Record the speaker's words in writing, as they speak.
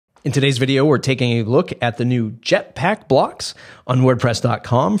In today's video, we're taking a look at the new Jetpack blocks on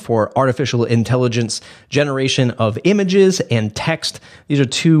WordPress.com for artificial intelligence generation of images and text. These are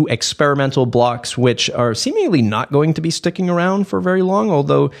two experimental blocks which are seemingly not going to be sticking around for very long,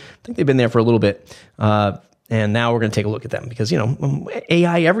 although I think they've been there for a little bit. And now we're going to take a look at them because, you know,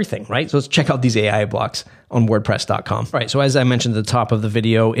 AI everything, right? So let's check out these AI blocks on WordPress.com. All right, so as I mentioned at the top of the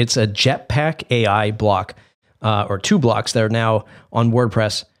video, it's a Jetpack AI block, or two blocks that are now on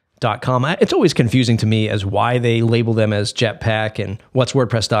WordPress.com. It's always confusing to me as why they label them as Jetpack and what's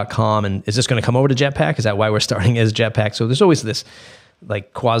WordPress.com and is this going to come over to Jetpack? Is that why we're starting as Jetpack? So there's always this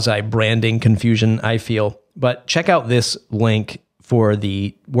like quasi branding confusion, I feel. But check out this link for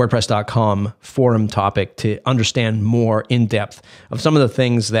the WordPress.com forum topic to understand more in depth of some of the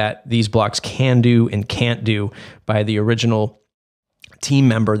things that these blocks can do and can't do by the original team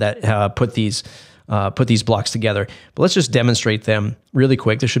member that put these blocks together. But let's just demonstrate them really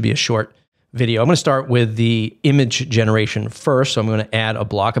quick. This should be a short video. I'm going to start with the image generation first. So I'm going to add a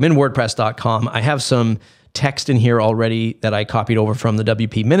block. I'm in WordPress.com. I have some text in here already that I copied over from the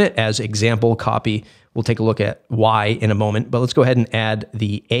WP Minute as example copy. We'll take a look at why in a moment, but let's go ahead and add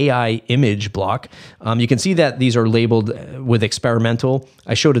the AI image block. You can see that these are labeled with experimental.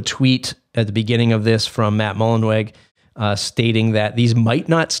 I showed a tweet at the beginning of this from Matt Mullenweg stating that these might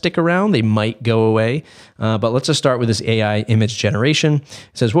not stick around, they might go away. But let's just start with this AI image generation. It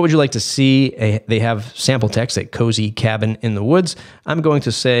says, what would you like to see? They have sample text, a cozy cabin in the woods. I'm going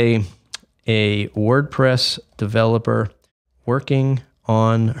to say a WordPress developer working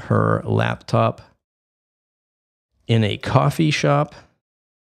on her laptop in a coffee shop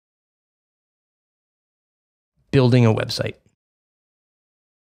building a website.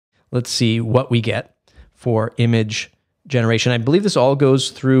 Let's see what we get for image generation. I believe this all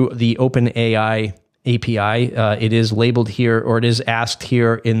goes through the OpenAI API. It is labeled here, or it is asked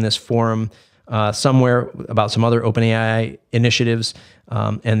here in this forum somewhere about some other OpenAI initiatives,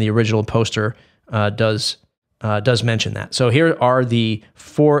 and the original poster does mention that. So here are the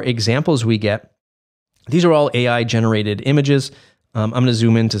 4 examples we get. These are all AI-generated images. I'm going to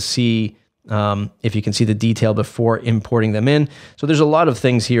zoom in to see if you can see the detail before importing them in. So there's a lot of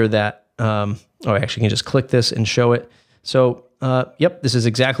things here that, oh, actually, you can just click this and show it. So, yep, this is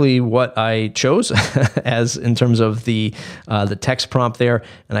exactly what I chose as in terms of the text prompt there,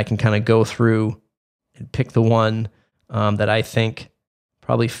 and I can kind of go through and pick the one that I think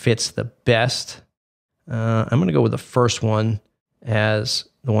probably fits the best. I'm going to go with the first one as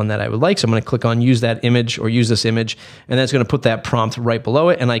the one that I would like. So I'm going to click on use that image or use this image, and then it's going to put that prompt right below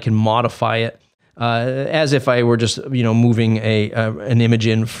it, and I can modify it as if I were just, you know, moving an image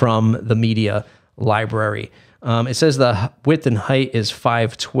in from the media library. It says the width and height is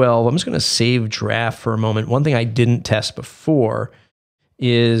 512. I'm just going to save draft for a moment. One thing I didn't test before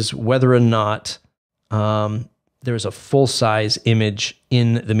is whether or not there's a full-size image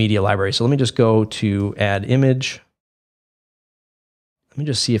in the media library. So let me just go to add image. Let me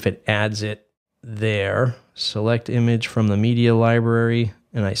just see if it adds it there. Select image from the media library,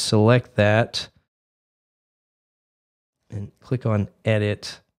 and I select that and click on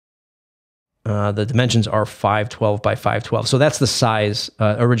edit. The dimensions are 512 by 512. So that's the size,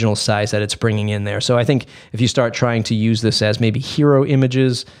 original size that it's bringing in there. So I think if you start trying to use this as maybe hero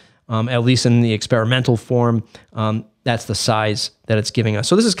images, at least in the experimental form, that's the size that it's giving us.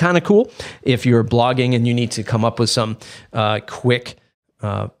 So this is kind of cool if you're blogging and you need to come up with some quick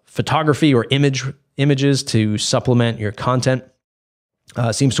photography or images to supplement your content.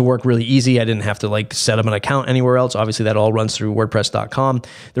 Seems to work really easy. I didn't have to like set up an account anywhere else. Obviously, that all runs through WordPress.com.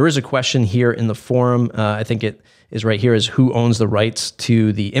 There is a question here in the forum. I think it is right here, is who owns the rights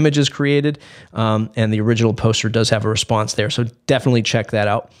to the images created? And the original poster does have a response there. So definitely check that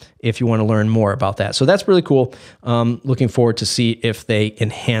out if you want to learn more about that. So that's really cool. Looking forward to see if they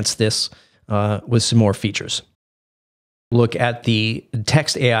enhance this with some more features. Look at the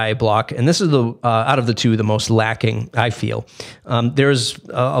text AI block, and this is the out of the two the most lacking, I feel. There's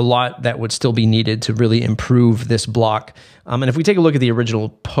a lot that would still be needed to really improve this block. And if we take a look at the original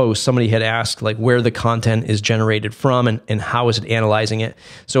post, somebody had asked like where the content is generated from and how is it analyzing it.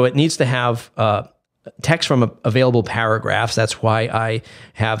 So it needs to have text from available paragraphs. That's why I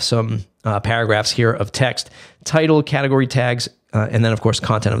have some paragraphs here of text, title, category tags, and then of course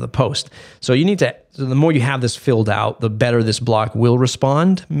content of the post. So you need to, so the more you have this filled out, the better this block will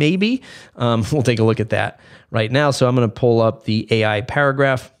respond, maybe. We'll take a look at that right now. So I'm going to pull up the AI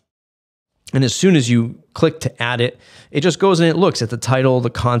paragraph. And as soon as you click to add it, it just goes and it looks at the title, the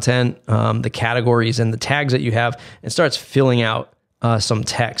content, the categories, and the tags that you have, and starts filling out some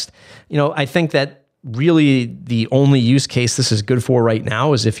text. You know, I think that really the only use case this is good for right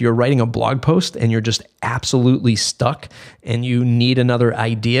now is if you're writing a blog post and you're just absolutely stuck and you need another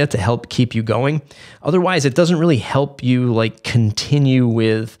idea to help keep you going. Otherwise, it doesn't really help you like continue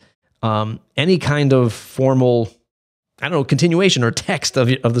with any kind of formal, I don't know, continuation or text of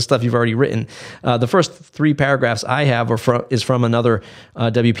the stuff you've already written. The first 3 paragraphs I have is from another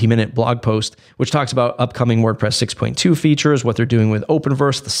WP Minute blog post, which talks about upcoming WordPress 6.2 features, what they're doing with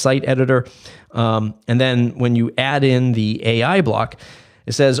Openverse, the site editor. And then when you add in the AI block,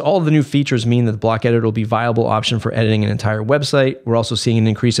 it says all of the new features mean that the block editor will be a viable option for editing an entire website. We're also seeing an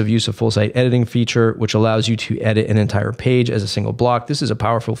increase of use of full site editing feature, which allows you to edit an entire page as a single block. This is a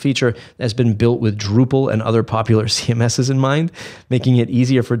powerful feature that's been built with Drupal and other popular CMSs in mind, making it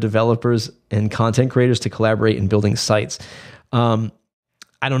easier for developers and content creators to collaborate in building sites.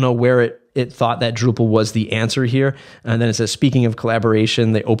 I don't know where it thought that Drupal was the answer here. And then it says, speaking of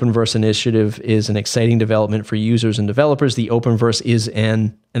collaboration, the Openverse initiative is an exciting development for users and developers. The Openverse is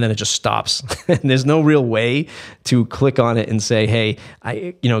and then it just stops. And there's no real way to click on it and say, hey,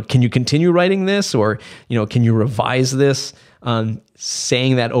 can you continue writing this? Or, can you revise this?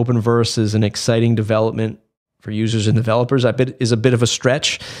 Saying that Openverse is an exciting development for users and developers is a bit of a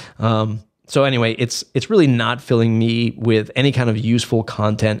stretch. So anyway, it's really not filling me with any kind of useful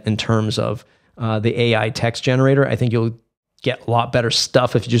content in terms of the AI text generator. I think you'll get a lot better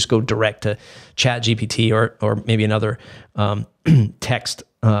stuff if you just go direct to ChatGPT or maybe another text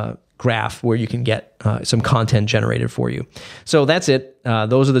graph where you can get some content generated for you. So that's it.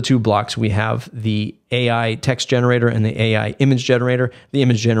 Those are the 2 blocks. We have the AI text generator and the AI image generator. The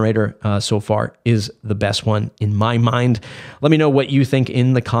image generator so far is the best one in my mind. Let me know what you think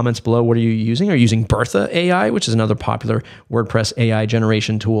in the comments below. What are you using? Are you using Bertha AI, which is another popular WordPress AI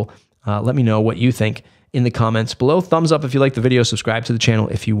generation tool? Let me know what you think in the comments below. Thumbs up if you like the video. Subscribe to the channel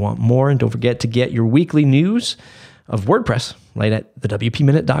if you want more. And don't forget to get your weekly news of WordPress right at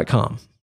thewpminute.com.